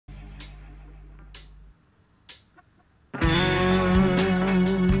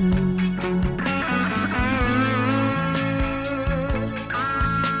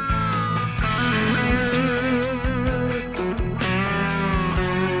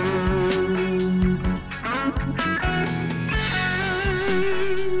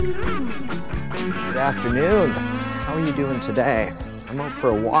afternoon. How are you doing today? I'm out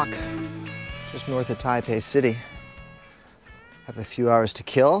for a walk just north of Taipei City. Have a few hours to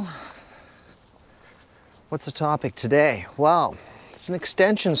kill. What's the topic today? Well, it's an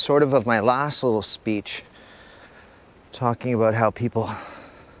extension sort of my last little speech, talking about how people have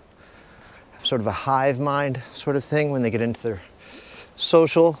sort of a hive mind sort of thing when they get into their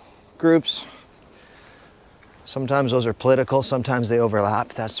social groups. Sometimes those are political, sometimes they overlap,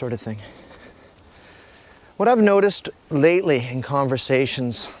 that sort of thing. What I've noticed lately in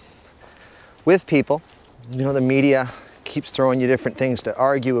conversations with people, you know, the media keeps throwing you different things to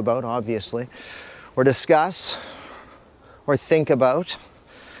argue about, obviously, or discuss, or think about,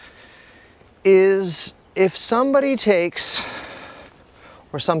 is if somebody takes,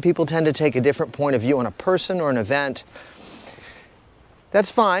 or some people tend to take a different point of view on a person or an event, that's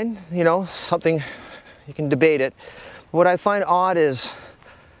fine, you know, something, you can debate it. What I find odd is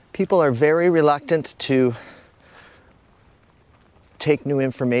people are very reluctant to take new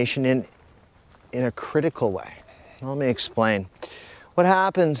information in a critical way. Let me explain. What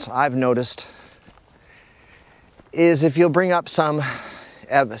happens, I've noticed, is if you'll bring up some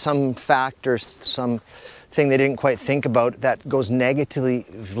fact or something they didn't quite think about that goes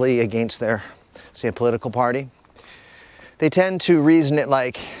negatively against their, say, a political party, they tend to reason it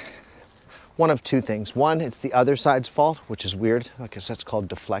like one of two things. One, it's the other side's fault, which is weird. I guess that's called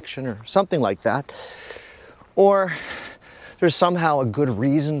deflection or something like that. Or there's somehow a good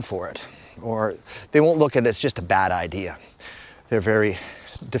reason for it. Or they won't look at it as just a bad idea. They're very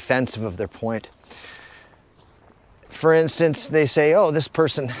defensive of their point. For instance, they say, oh, this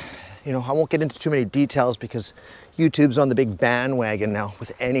person, you know, I won't get into too many details because YouTube's on the big bandwagon now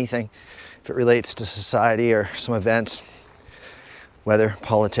with anything if it relates to society or some events. Weather,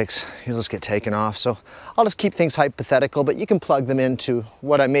 politics, you'll just get taken off. So I'll just keep things hypothetical, but you can plug them into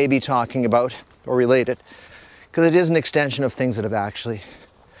what I may be talking about or relate it, because it is an extension of things that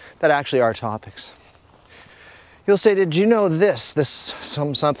actually are topics. You'll say, did you know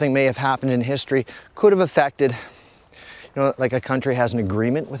something may have happened in history, could have affected, you know, like a country has an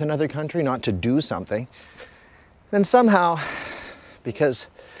agreement with another country not to do something, then somehow, because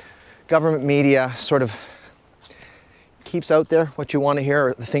government media sort of keeps out there what you want to hear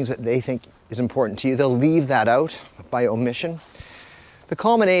or the things that they think is important to you, they'll leave that out by omission. The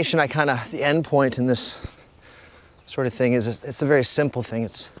culmination, the end point in this sort of thing is it's a very simple thing.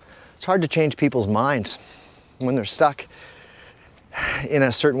 It's hard to change people's minds when they're stuck in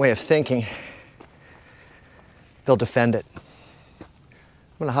a certain way of thinking. They'll defend it.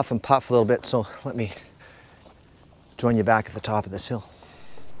 I'm going to huff and puff a little bit, so let me join you back at the top of this hill.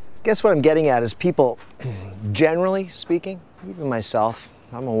 I guess what I'm getting at is people, generally speaking, even myself,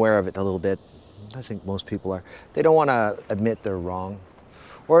 I'm aware of it a little bit. I think most people are. They don't want to admit they're wrong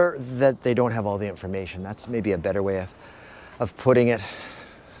or that they don't have all the information. That's maybe a better way of putting it.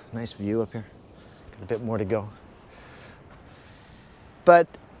 Nice view up here. Got a bit more to go. But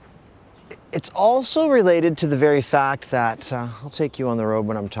it's also related to the very fact that, I'll take you on the road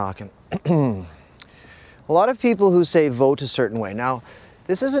when I'm talking. A lot of people who say vote a certain way. Now,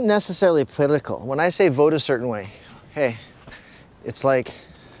 this isn't necessarily political. When I say vote a certain way, hey, it's like,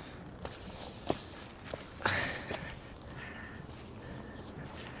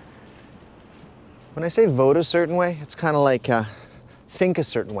 when I say vote a certain way, it's kind of like think a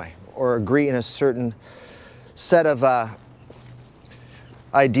certain way or agree in a certain set of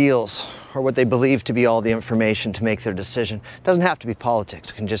ideals or what they believe to be all the information to make their decision. It doesn't have to be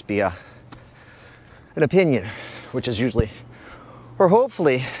politics. It can just be an opinion, which is usually, or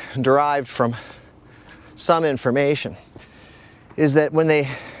hopefully derived from some information, is that when they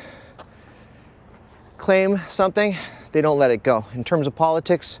claim something, they don't let it go. In terms of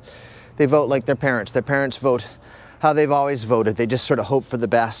politics, they vote like their parents. Their parents vote how they've always voted. They just sort of hope for the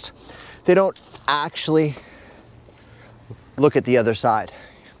best. They don't actually look at the other side.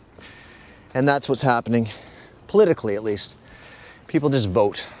 And that's what's happening, politically at least. People just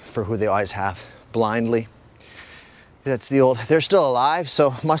vote for who they always have, blindly. That's the old, they're still alive,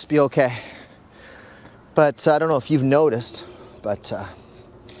 so must be okay. But I don't know if you've noticed, but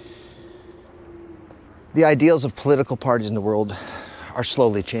the ideals of political parties in the world are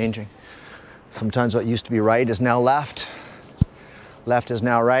slowly changing. Sometimes what used to be right is now left. Left is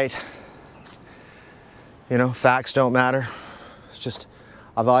now right. You know, facts don't matter. It's just,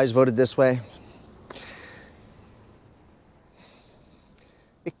 I've always voted this way.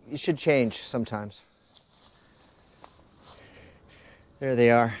 It should change sometimes. There they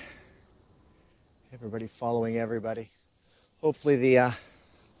are. Everybody following everybody. Hopefully the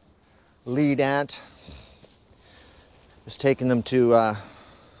lead ant is taking them to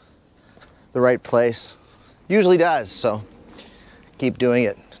the right place. Usually does, so keep doing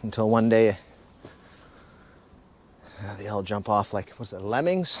it until one day they all jump off like, what's it,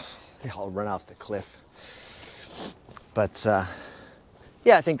 lemmings? They all run off the cliff. But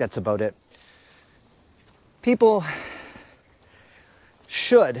yeah, I think that's about it. People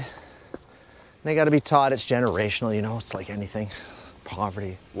should, they got to be taught it's generational, you know, it's like anything,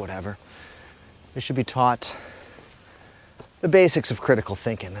 poverty, whatever. They should be taught the basics of critical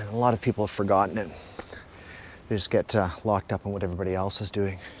thinking, and a lot of people have forgotten it. They just get locked up in what everybody else is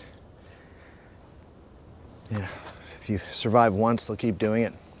doing. Yeah, if you survive once, they'll keep doing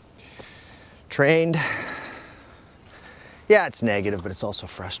it. Trained, yeah, it's negative, but it's also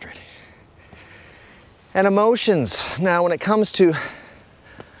frustrating. And emotions. Now, when it comes to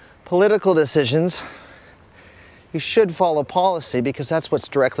political decisions, you should follow policy because that's what's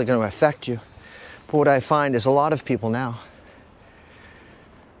directly going to affect you. But what I find is a lot of people now,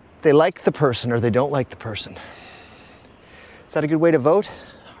 they like the person or they don't like the person. Is that a good way to vote?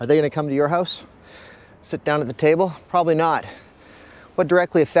 Are they going to come to your house? Sit down at the table? Probably not. What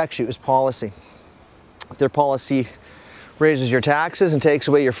directly affects you is policy. If their policy raises your taxes and takes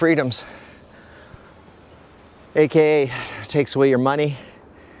away your freedoms, aka takes away your money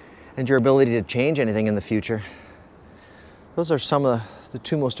and your ability to change anything in the future, those are some of the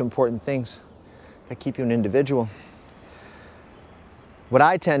two most important things that keep you an individual. What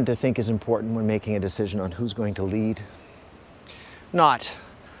I tend to think is important when making a decision on who's going to lead, not,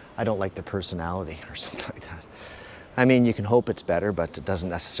 I don't like the personality or something like that. I mean, you can hope it's better, but it doesn't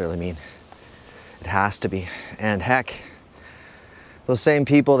necessarily mean it has to be. And heck, those same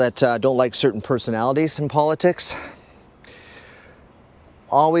people that don't like certain personalities in politics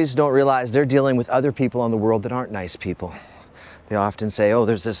always don't realize they're dealing with other people in the world that aren't nice people. They often say, oh,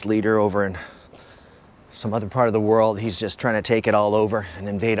 there's this leader over in some other part of the world, he's just trying to take it all over and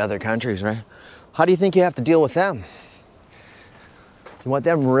invade other countries, right? How do you think you have to deal with them? You want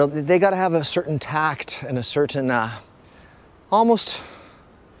them they got to have a certain tact and a certain almost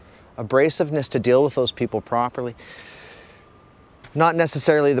abrasiveness to deal with those people properly. Not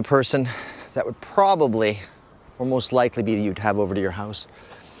necessarily the person that would probably or most likely be you'd have over to your house.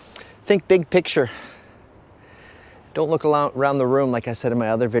 Think big picture. Don't look around the room, like I said in my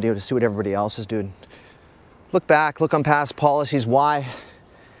other video, to see what everybody else is doing. Look back, look on past policies, why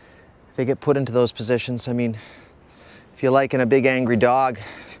they get put into those positions. I mean, if you're liking a big angry dog,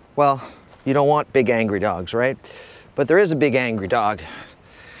 well, you don't want big angry dogs, right? But there is a big angry dog,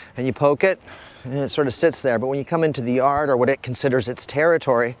 and you poke it, and it sort of sits there. But when you come into the yard or what it considers its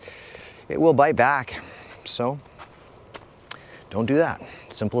territory, it will bite back. So don't do that.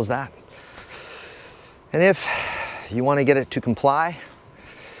 Simple as that. And if you want to get it to comply,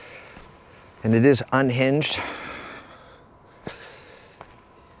 and it is unhinged,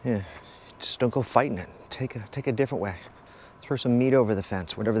 yeah, just don't go fighting it. Take a different way. Throw some meat over the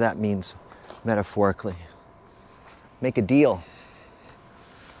fence, whatever that means metaphorically. Make a deal.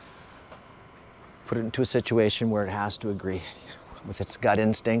 Put it into a situation where it has to agree with its gut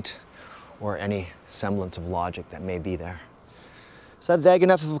instinct or any semblance of logic that may be there. Is that vague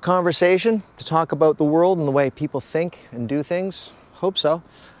enough of a conversation to talk about the world and the way people think and do things? Hope so.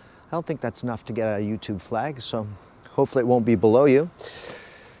 I don't think that's enough to get a YouTube flag, so hopefully it won't be below you.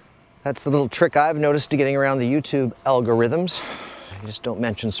 That's the little trick I've noticed to getting around the YouTube algorithms. You just don't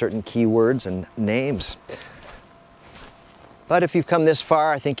mention certain keywords and names. But if you've come this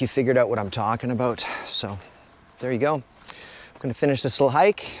far, I think you figured out what I'm talking about. So there you go. I'm going to finish this little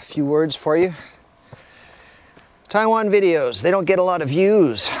hike. A few words for you. Taiwan videos, they don't get a lot of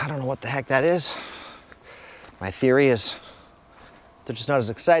views. I don't know what the heck that is. My theory is they're just not as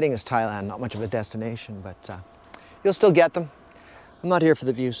exciting as Thailand, not much of a destination, but you'll still get them. I'm not here for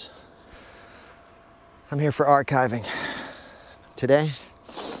the views. I'm here for archiving. Today,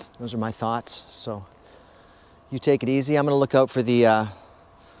 those are my thoughts, so you take it easy. I'm gonna look out for the, what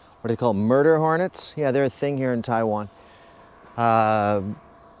do they call them, murder hornets? Yeah, they're a thing here in Taiwan.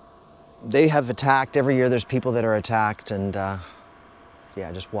 They have attacked, every year there's people that are attacked, and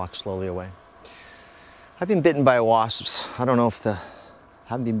yeah, just walk slowly away. I've been bitten by wasps. I don't know if I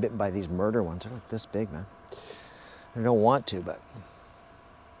haven't been bitten by these murder ones. They're like this big, man. I don't want to, but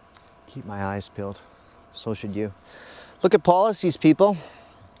keep my eyes peeled. So should you. Look at policies, people.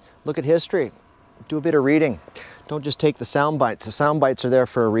 Look at history. Do a bit of reading. Don't just take the sound bites. The sound bites are there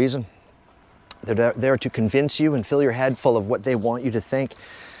for a reason. They're there to convince you and fill your head full of what they want you to think.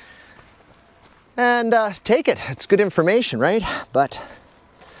 And take it. It's good information, right? But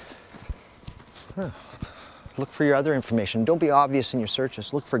look for your other information. Don't be obvious in your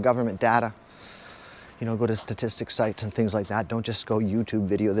searches. Look for government data. You know, go to statistics sites and things like that. Don't just go YouTube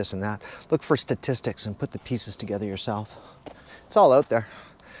video this and that. Look for statistics and put the pieces together yourself. It's all out there.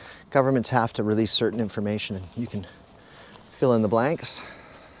 Governments have to release certain information and you can fill in the blanks.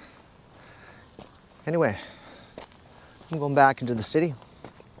 Anyway, I'm going back into the city.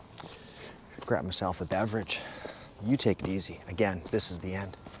 Grab myself a beverage. You take it easy. Again, this is the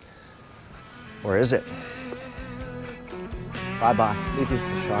end. Or is it? Bye-bye. Leave you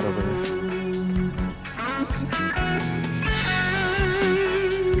the shot over here.